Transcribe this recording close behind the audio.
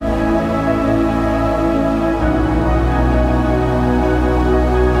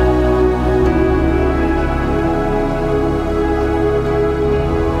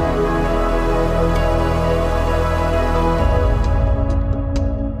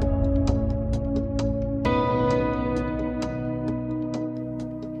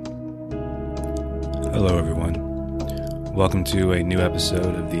Hello, everyone. Welcome to a new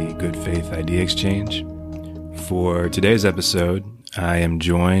episode of the Good Faith Idea Exchange. For today's episode, I am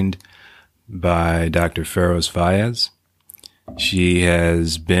joined by Dr. Feroz Fayez. She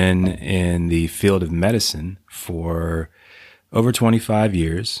has been in the field of medicine for over 25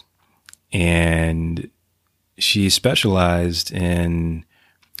 years, and she specialized in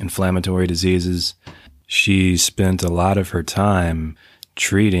inflammatory diseases. She spent a lot of her time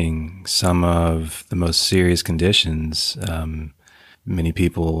treating some of the most serious conditions many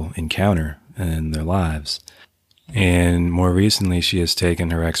people encounter in their lives. And more recently, she has taken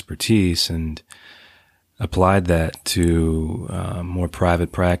her expertise and applied that to more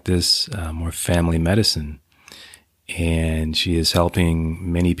private practice, more family medicine. And she is helping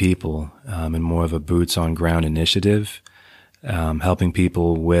many people in more of a boots-on-ground initiative, helping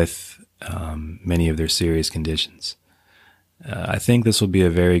people with many of their serious conditions. I think this will be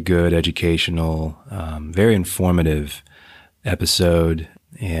a very good educational, very informative episode.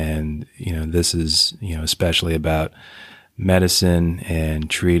 And, this is, especially about medicine and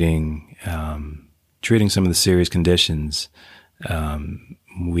treating some of the serious conditions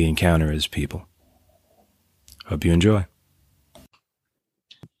we encounter as people. Hope you enjoy.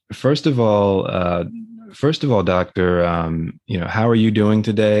 First of all, Doctor, how are you doing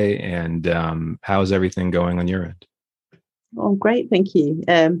today, and how is everything going on your end? Oh, great, thank you.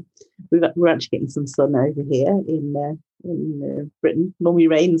 We're actually getting some sun over here in Britain. Normally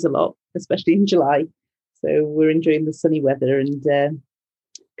rains a lot, especially in July. So we're enjoying the sunny weather and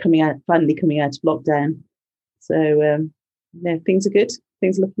finally coming out of lockdown. So things are good.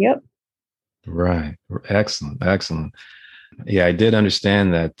 Things are looking up. Right. Excellent. Yeah, I did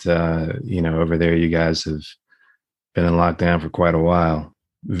understand that, over there you guys have been in lockdown for quite a while.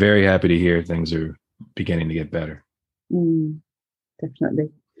 Very happy to hear things are beginning to get better. Definitely.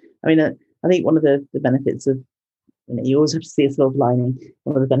 I mean, I think one of the benefits of, you always have to see a silver lining.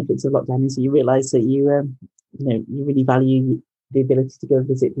 One of the benefits of lockdown is you realise that you really value the ability to go and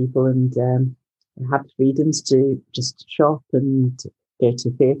visit people and have freedoms to just shop and go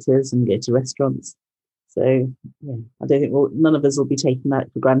to theatres and go to restaurants. So, yeah, I don't think none of us will be taking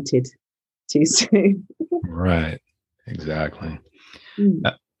that for granted too soon. Right. Exactly.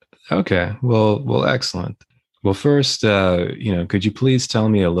 Okay. Well, excellent. Well, first, could you please tell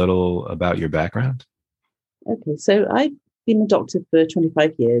me a little about your background? Okay, so I've been a doctor for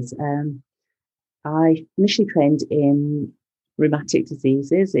 25 years. I initially trained in rheumatic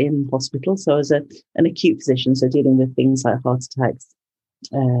diseases in hospital. So I was an acute physician, so dealing with things like heart attacks,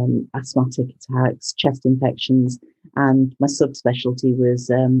 asthmatic attacks, chest infections, and my subspecialty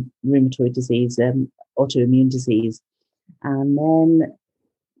was rheumatoid disease, autoimmune disease. And then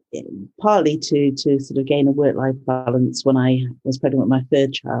partly to sort of gain a work-life balance, when I was pregnant with my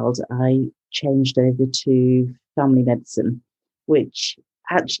third child, I changed over to family medicine, which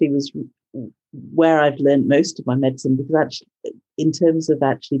actually was where I've learned most of my medicine, because actually, in terms of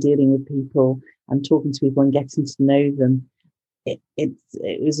actually dealing with people and talking to people and getting to know them, it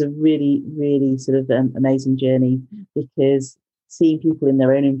was a really, really sort of amazing journey, because seeing people in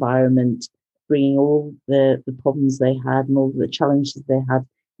their own environment, bringing all the problems they had and all the challenges they had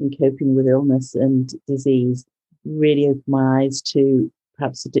in coping with illness and disease really opened my eyes to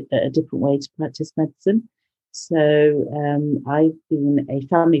perhaps a different way to practice medicine. So I've been a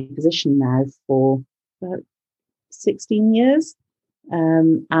family physician now for about 16 years.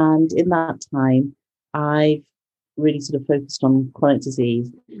 And in that time, I've really sort of focused on chronic disease.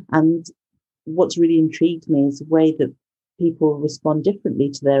 And what's really intrigued me is the way that people respond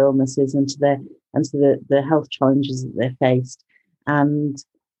differently to their illnesses and to the health challenges that they're faced. And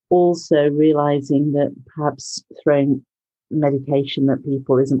also realizing that perhaps throwing medication at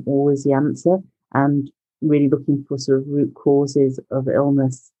people isn't always the answer, and really looking for sort of root causes of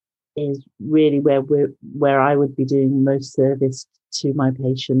illness is really where I would be doing most service to my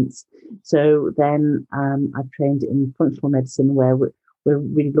patients. So then I've trained in functional medicine, where we're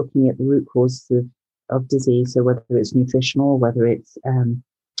really looking at the root causes of disease. So whether it's nutritional, whether it's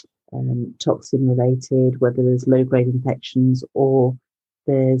toxin related, whether there's low grade infections, or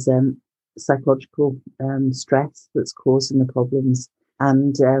there's psychological stress that's causing the problems.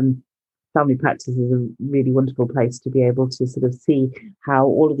 And family practice is a really wonderful place to be able to sort of see how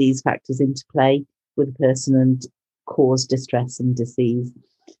all of these factors interplay with a person and cause distress and disease.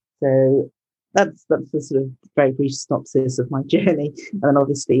 So that's the sort of very brief synopsis of my journey. And then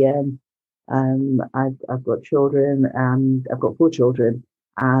obviously I've got children, and I've got 4 children,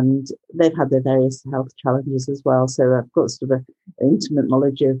 and they've had their various health challenges as well. So I've got sort of an intimate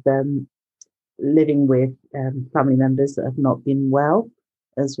knowledge of living with family members that have not been well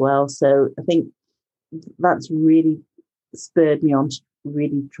as well. So I think that's really spurred me on to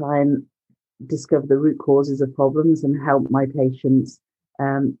really try and discover the root causes of problems and help my patients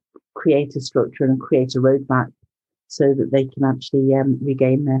create a structure and create a roadmap so that they can actually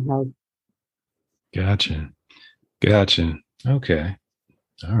regain their health. Gotcha. Okay.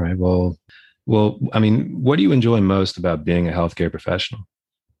 All right. Well, I mean, what do you enjoy most about being a healthcare professional?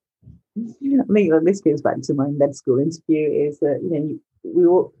 I think this goes back to my med school interview, is that, we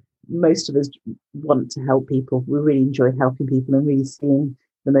all, most of us want to help people. We really enjoy helping people and really seeing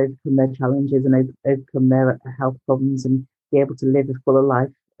them overcome their challenges and overcome their health problems and be able to live as full a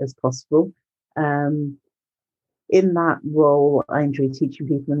life as possible. In that role, I enjoy teaching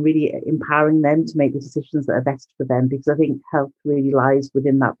people and really empowering them to make the decisions that are best for them, because I think health really lies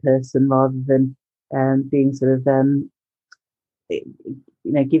within that person rather than being sort of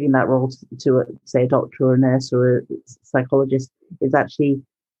giving that role to say a doctor or a nurse or a psychologist. Is actually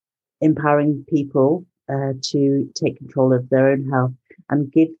empowering people to take control of their own health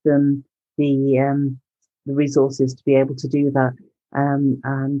and give them the resources to be able to do that. And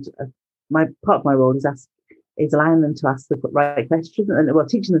my part of my role is allowing them to ask the right questions, and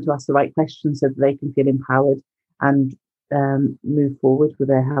teaching them to ask the right questions so that they can feel empowered and move forward with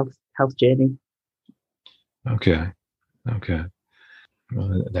their health journey. Okay.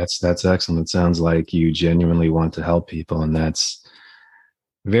 Well, that's excellent. It sounds like you genuinely want to help people, and that's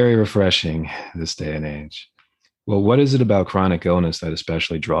very refreshing this day and age. Well, what is it about chronic illness that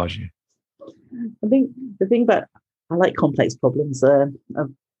especially draws you? I think the thing about I like complex problems. They're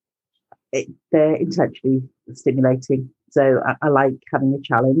intellectually stimulating, so I like having a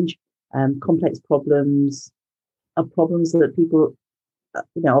challenge. Complex problems are problems that people,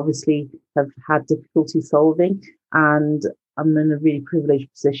 obviously have had difficulty solving, and I'm in a really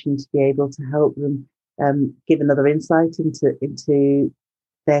privileged position to be able to help them give another insight into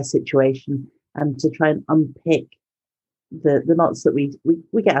their situation and to try and unpick the knots that we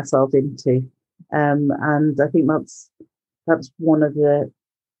get ourselves into. And I think that's one of the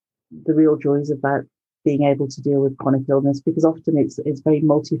real joys about being able to deal with chronic illness, because often it's very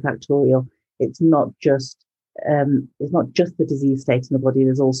multifactorial. It's not just the disease state in the body.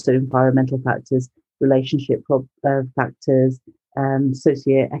 There's also environmental factors, relationship factors,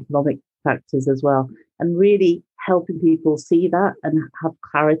 socioeconomic factors as well, and really helping people see that and have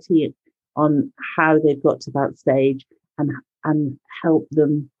clarity on how they've got to that stage, and help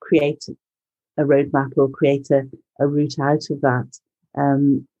them create a roadmap or create a route out of that.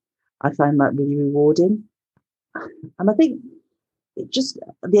 I find that really rewarding. And I think just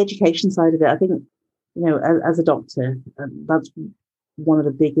the education side of it, I think, as a doctor, that's one of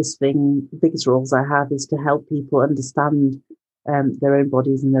the biggest roles I have, is to help people understand their own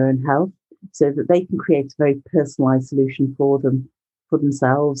bodies and their own health so that they can create a very personalized solution for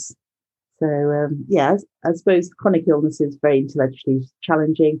themselves. So, I suppose chronic illness is very intellectually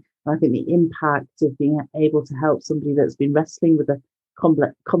challenging. And I think the impact of being able to help somebody that's been wrestling with a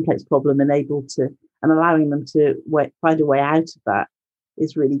complex problem and allowing them to find a way out of that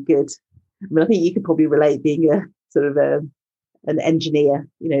is really good. I mean, I think you could probably relate, being a sort of an engineer.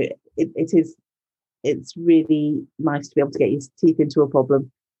 It's really nice to be able to get your teeth into a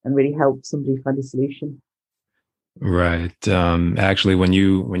problem and really help somebody find a solution. Right. Actually, when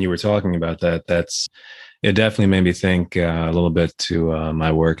you were talking about that, it definitely made me think a little bit to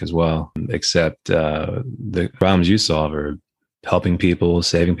my work as well. Except the problems you solve are helping people,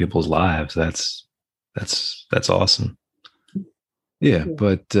 saving people's lives. That's awesome. Yeah.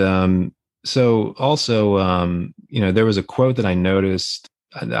 But so also, there was a quote that I noticed.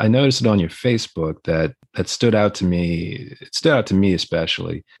 I noticed it on your Facebook that stood out to me. It stood out to me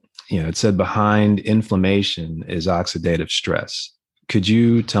especially. It said, behind inflammation is oxidative stress. Could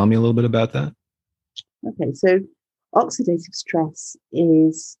you tell me a little bit about that? Okay, so oxidative stress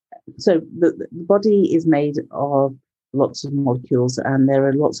is, so the body is made of lots of molecules, and there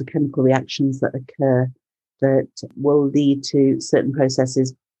are lots of chemical reactions that occur that will lead to certain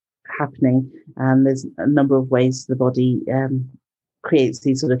processes happening. And there's a number of ways the body creates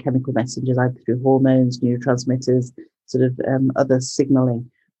these sort of chemical messengers, either through hormones, neurotransmitters, sort of other signaling.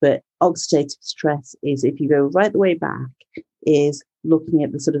 But oxidative stress is, if you go right the way back, is looking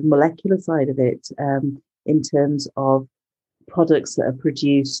at the sort of molecular side of it, in terms of products that are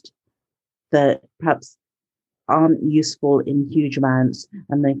produced that perhaps aren't useful in huge amounts,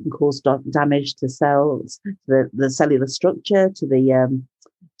 and they can cause damage to cells, the cellular structure, to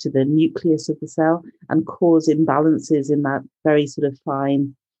the nucleus of the cell, and cause imbalances in that very sort of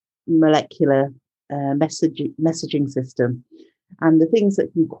fine molecular messaging system. And the things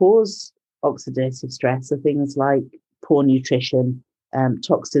that can cause oxidative stress are things like poor nutrition,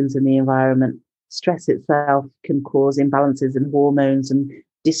 toxins in the environment, stress itself can cause imbalances in hormones and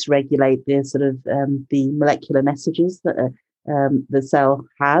dysregulate the sort of the molecular messages that the cell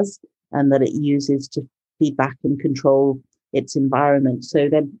has and that it uses to feed back and control its environment. So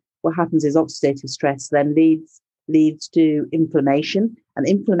then what happens is oxidative stress then leads to inflammation. And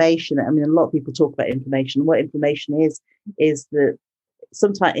inflammation, I mean, a lot of people talk about inflammation. What inflammation is that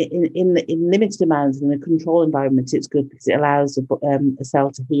sometimes in limited amounts in a control environment, it's good because it allows a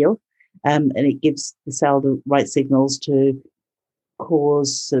cell to heal, and it gives the cell the right signals to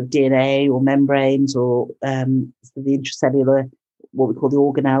cause sort of DNA or membranes or the intracellular, what we call the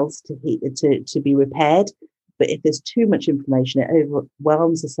organelles, to be repaired. But if there's too much inflammation, it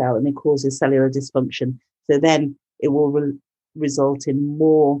overwhelms the cell and it causes cellular dysfunction. So then it will result in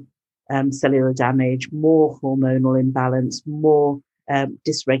more cellular damage, more hormonal imbalance, more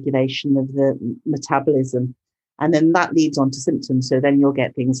dysregulation of the metabolism. And then that leads on to symptoms. So then you'll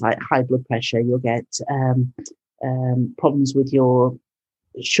get things like high blood pressure, you'll get problems with your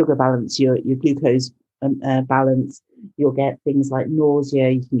sugar balance, your glucose balance, you'll get things like nausea,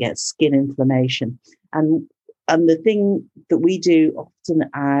 you can get skin inflammation. And the thing that we do often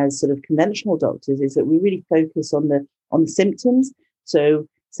as sort of conventional doctors is that we really focus on the symptoms. So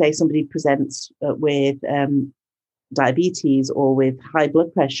say somebody presents with diabetes or with high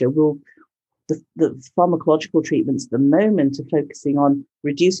blood pressure, the pharmacological treatments at the moment are focusing on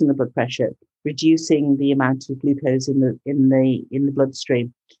reducing the blood pressure, reducing the amount of glucose in the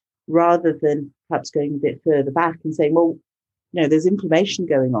bloodstream, rather than perhaps going a bit further back and saying, well, there's inflammation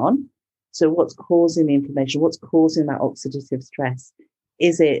going on. So what's causing the inflammation? What's causing that oxidative stress?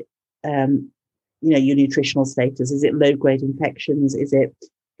 Is it, your nutritional status? Is it low-grade infections? Is it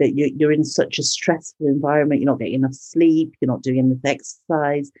that you're in such a stressful environment? You're not getting enough sleep. You're not doing enough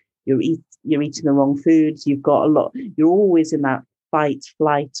exercise. You're eating the wrong foods. You've got you're always in that fight,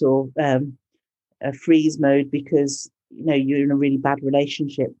 flight, or a freeze mode because you're in a really bad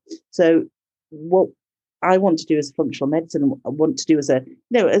relationship. So what I want to do as a functional medicine, I want to do as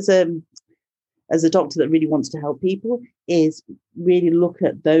a doctor that really wants to help people, is really look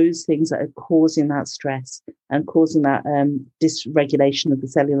at those things that are causing that stress and causing that dysregulation of the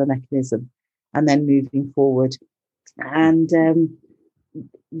cellular mechanism, and then moving forward. And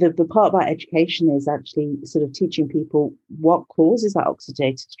the part about education is actually sort of teaching people what causes that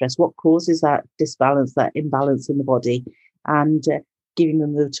oxidative stress, what causes that disbalance, that imbalance in the body, and giving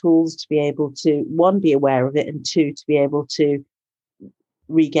them the tools to be able to, one, be aware of it, and two, to be able to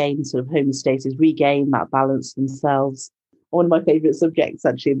regain sort of homeostasis, regain that balance themselves. One of my favorite subjects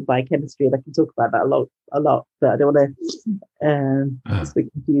actually in biochemistry, and I can talk about that a lot, but I don't want to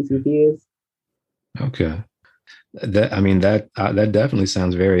confuse with viewers. Okay. That definitely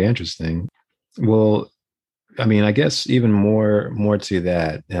sounds very interesting. Well, I mean, I guess even more to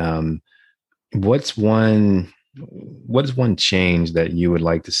that, what's one change that you would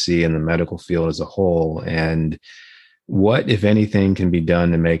like to see in the medical field as a whole, and what, if anything, can be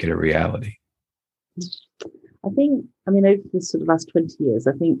done to make it a reality? Over the sort of last 20 years,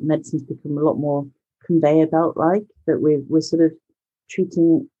 I think medicine's become a lot more conveyor belt like, that we're sort of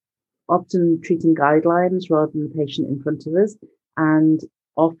often treating guidelines rather than the patient in front of us. And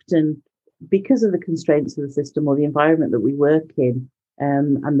often, because of the constraints of the system or the environment that we work in,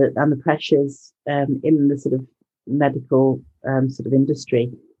 and the pressures in the sort of medical sort of industry,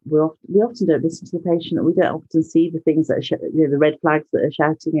 we often don't listen to the patient, and we don't often see the things that are the red flags that are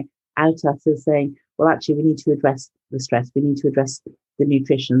shouting out at us, saying, well, actually, we need to address the stress, we need to address the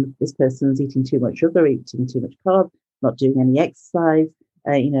nutrition. This person's eating too much sugar, eating too much carb, not doing any exercise.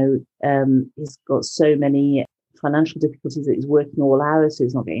 He's got so many financial difficulties that he's working all hours, so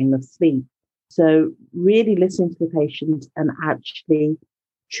he's not getting enough sleep. So really listening to the patient and actually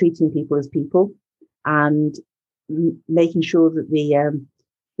treating people as people, and making sure that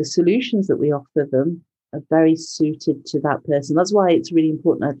the solutions that we offer them are very suited to that person. That's why it's really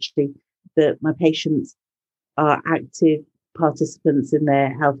important actually that my patients are active participants in their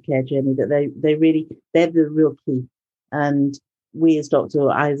healthcare journey, that they're the real key. And we as doctor,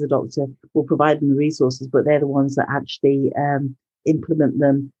 or I as a doctor, will provide them the resources, but they're the ones that actually implement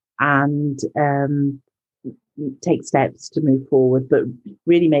them and take steps to move forward, but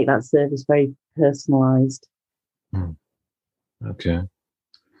really make that service very personalized. Okay.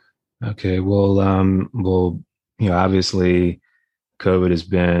 Well, obviously COVID has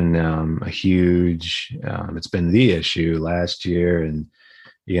been a huge, it's been the issue last year and,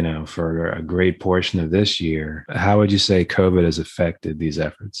 for a great portion of this year. How would you say COVID has affected these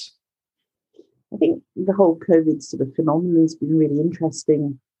efforts? I think the whole COVID sort of phenomenon has been really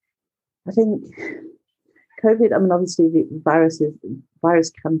interesting. I think COVID, I mean, obviously the virus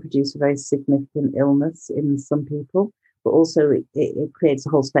can produce a very significant illness in some people, but also it creates a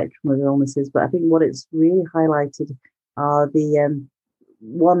whole spectrum of illnesses. But I think what it's really highlighted are the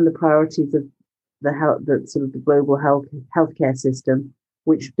priorities of the sort of the global healthcare system,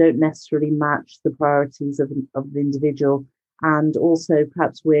 which don't necessarily match the priorities of the individual, and also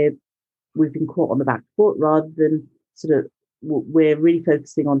perhaps we've been caught on the back foot rather than sort of we're really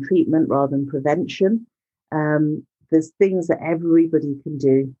focusing on treatment rather than prevention. There's things that everybody can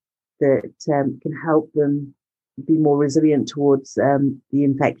do that can help them be more resilient towards the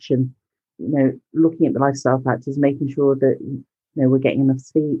infection. Looking at the lifestyle factors, making sure that we're getting enough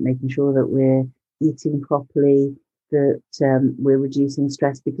sleep, making sure that we're eating properly, that we're reducing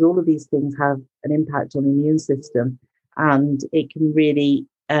stress, because all of these things have an impact on the immune system, and it can really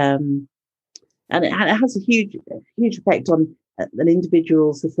and it has a huge effect on an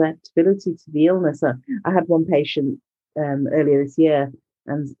individual's susceptibility to the illness. I had one patient earlier this year,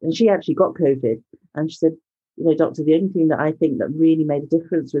 and she actually got COVID, and she said, doctor, the only thing that I think that really made a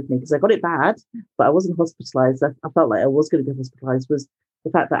difference with me, because I got it bad, but I wasn't hospitalized. I felt like I was going to be hospitalized, was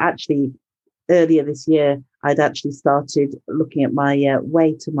the fact that actually earlier this year, I'd actually started looking at my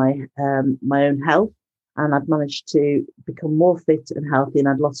weight and my own health, and I'd managed to become more fit and healthy, and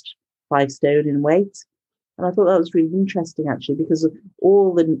I'd lost 5 stone in weight. And I thought that was really interesting, actually, because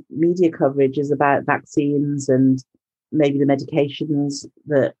all the media coverage is about vaccines and maybe the medications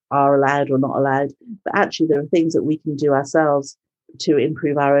that are allowed or not allowed. But actually, there are things that we can do ourselves to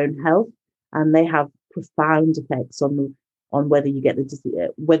improve our own health, and they have profound effects on whether you get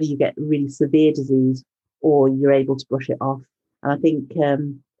whether you get really severe disease or you're able to brush it off. And I think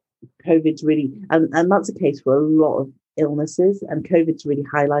COVID's really, and that's the case for a lot of illnesses, and COVID's really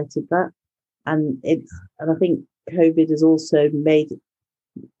highlighted that. And I think COVID has also made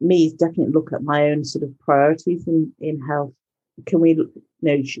me definitely look at my own sort of priorities in health. Can we,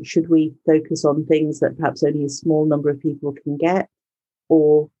 should we focus on things that perhaps only a small number of people can get,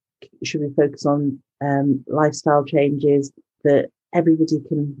 or should we focus on lifestyle changes that everybody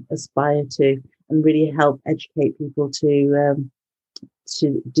can aspire to, and really help educate people to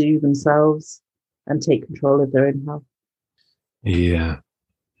do themselves and take control of their own health? Yeah,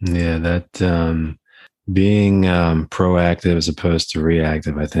 that being proactive as opposed to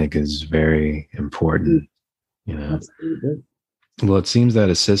reactive, I think, is very important. Absolutely. Well, it seems that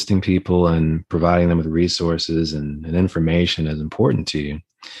assisting people and providing them with resources and information is important to you.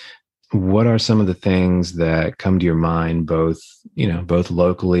 What are some of the things that come to your mind, both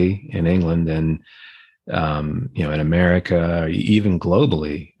locally in England and in America, or even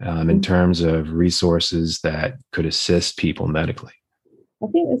globally, in terms of resources that could assist people medically? I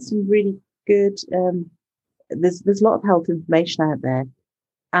think there's some really good. There's a lot of health information out there,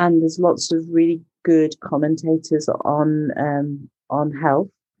 and there's lots of really good commentators on health.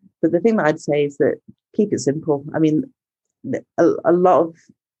 But the thing that I'd say is that keep it simple. I mean, a lot of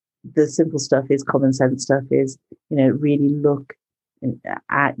the simple stuff is common sense stuff. Is really look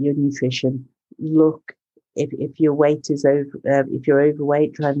at your nutrition. Look if your weight is if you're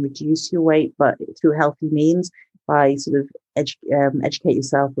overweight, try and reduce your weight, but through healthy means, by sort of educate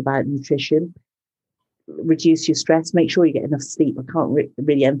yourself about nutrition. Reduce your stress. Make sure you get enough sleep. I can't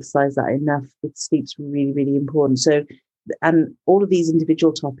really emphasize that enough. Sleep's really, really important. So, and all of these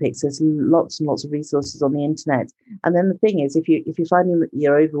individual topics, there's lots and lots of resources on the internet. And then the thing is, if you're finding that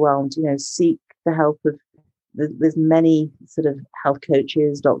you're overwhelmed, seek the help of. There's many sort of health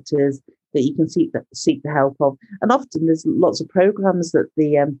coaches, doctors that you can seek the help of. And often there's lots of programs that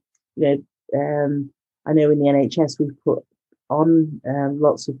I know in the NHS we've put on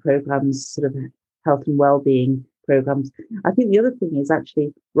lots of programs, sort of health and well-being programs. I think the other thing is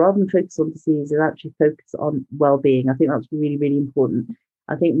actually, rather than focus on disease, is actually focus on well-being. I think that's really, really important.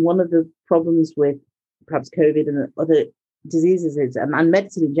 I think one of the problems with perhaps COVID and other diseases is, and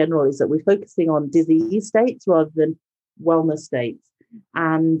medicine in general, is that we're focusing on disease states rather than wellness states.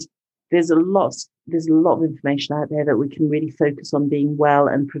 And there's a lot of information out there that we can really focus on being well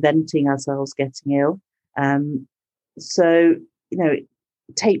and preventing ourselves getting ill. So,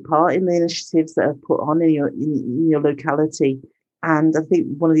 take part in the initiatives that are put on in your locality. And I think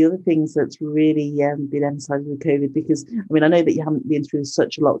one of the other things that's really been emphasized with COVID, because I know that you haven't been through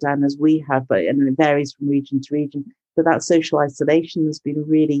such a lockdown as we have, and it varies from region to region, but that social isolation has been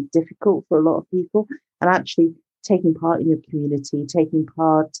really difficult for a lot of people. And actually taking part in your community, taking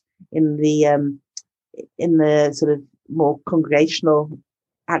part in the sort of more congregational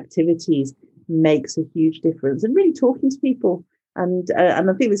activities makes a huge difference. And really talking to people And I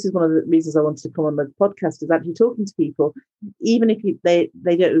think this is one of the reasons I wanted to come on the podcast, is actually talking to people, even if they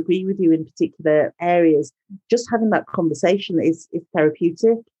don't agree with you in particular areas. Just having that conversation is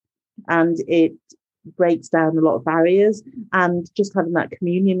therapeutic, and it breaks down a lot of barriers. And just having that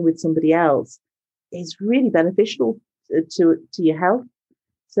communion with somebody else is really beneficial to your health.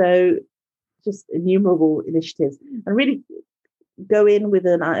 So just innumerable initiatives, and really go in with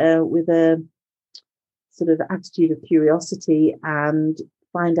a sort of attitude of curiosity and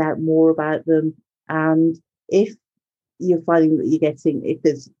find out more about them. And if you're finding that if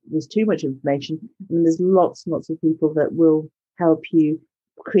there's too much information, there's lots and lots of people that will help you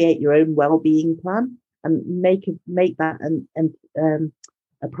create your own well-being plan and make that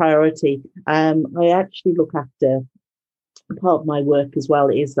a priority. I actually look after, part of my work as well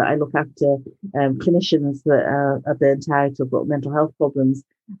is that I look after clinicians that are burnt out or got mental health problems.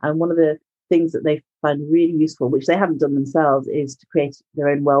 And one of the things that they find really useful, which they haven't done themselves, is to create their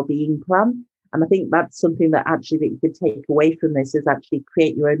own well-being plan. And I think that's something that actually that you could take away from this, is actually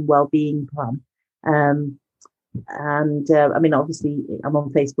create your own well-being plan. I mean, obviously, I'm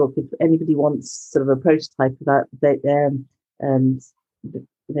on Facebook. If anybody wants sort of a prototype of that, they're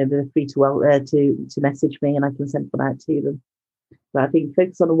free to message me, and I can send one out to them. But I think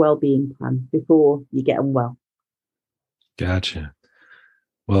focus on a well-being plan before you get unwell. Gotcha.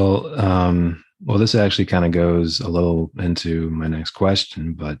 Well, this actually kind of goes a little into my next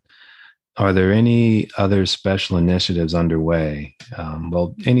question, but are there any other special initiatives underway?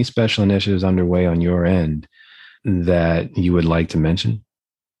 Any special initiatives underway on your end that you would like to mention?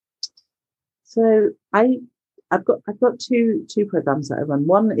 So I've got two programs that I run.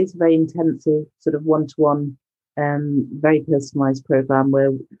 One is a very intensive sort of one-to-one, very personalized program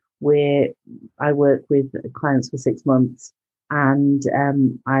where I work with clients for 6 months, and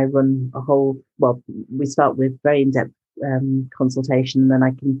I run we start with very in-depth consultation, and then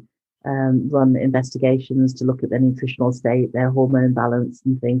I can run investigations to look at their nutritional state, their hormone balance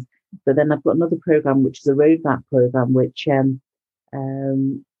and things. But then I've got another program, which is a roadmap program, which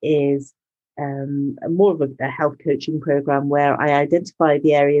is more of a health coaching program, where I identify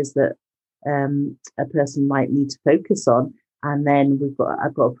the areas that a person might need to focus on. And then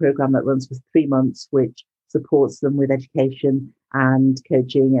I've got a program that runs for 3 months, which supports them with education and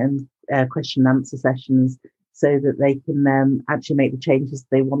coaching and question and answer sessions, so that they can actually make the changes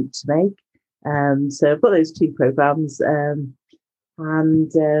they want to make. So I've got those two programs. I'd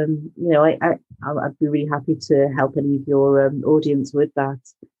be really happy to help any of your audience with that.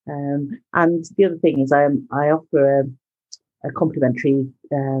 And the other thing is I offer a complimentary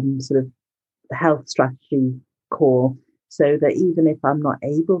sort of health strategy call, so that even if I'm not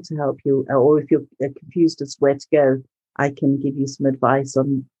able to help you, or if you're confused as to where to go, I can give you some advice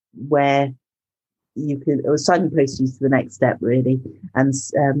on where you could, or signpost you to the next step, really, and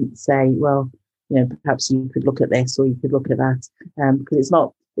say, well, perhaps you could look at this, or you could look at that, because it's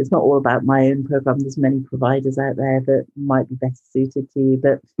not all about my own program. There's many providers out there that might be better suited to you,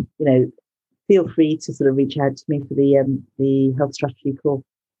 but feel free to sort of reach out to me for the health strategy call.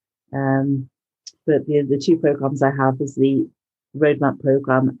 But the two programs I have is the roadmap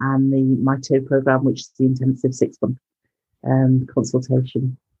program and the MITO program, which is the intensive 6-month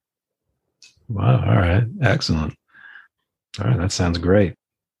consultation. Wow. All right. Excellent. All right. That sounds great.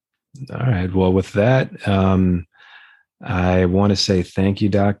 All right. Well, with that, I want to say thank you,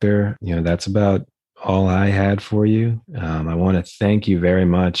 Doctor. That's about all I had for you. I want to thank you very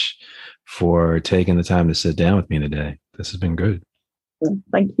much for taking the time to sit down with me today. This has been good. Well,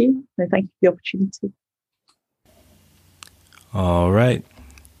 thank you. Thank you for the opportunity. All right.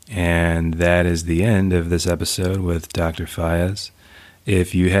 And that is the end of this episode with Dr. Fayez.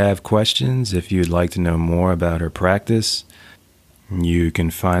 If you have questions, if you'd like to know more about her practice, you can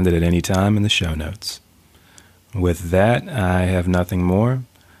find it at any time in the show notes. With that, I have nothing more.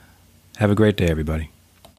 Have a great day, everybody.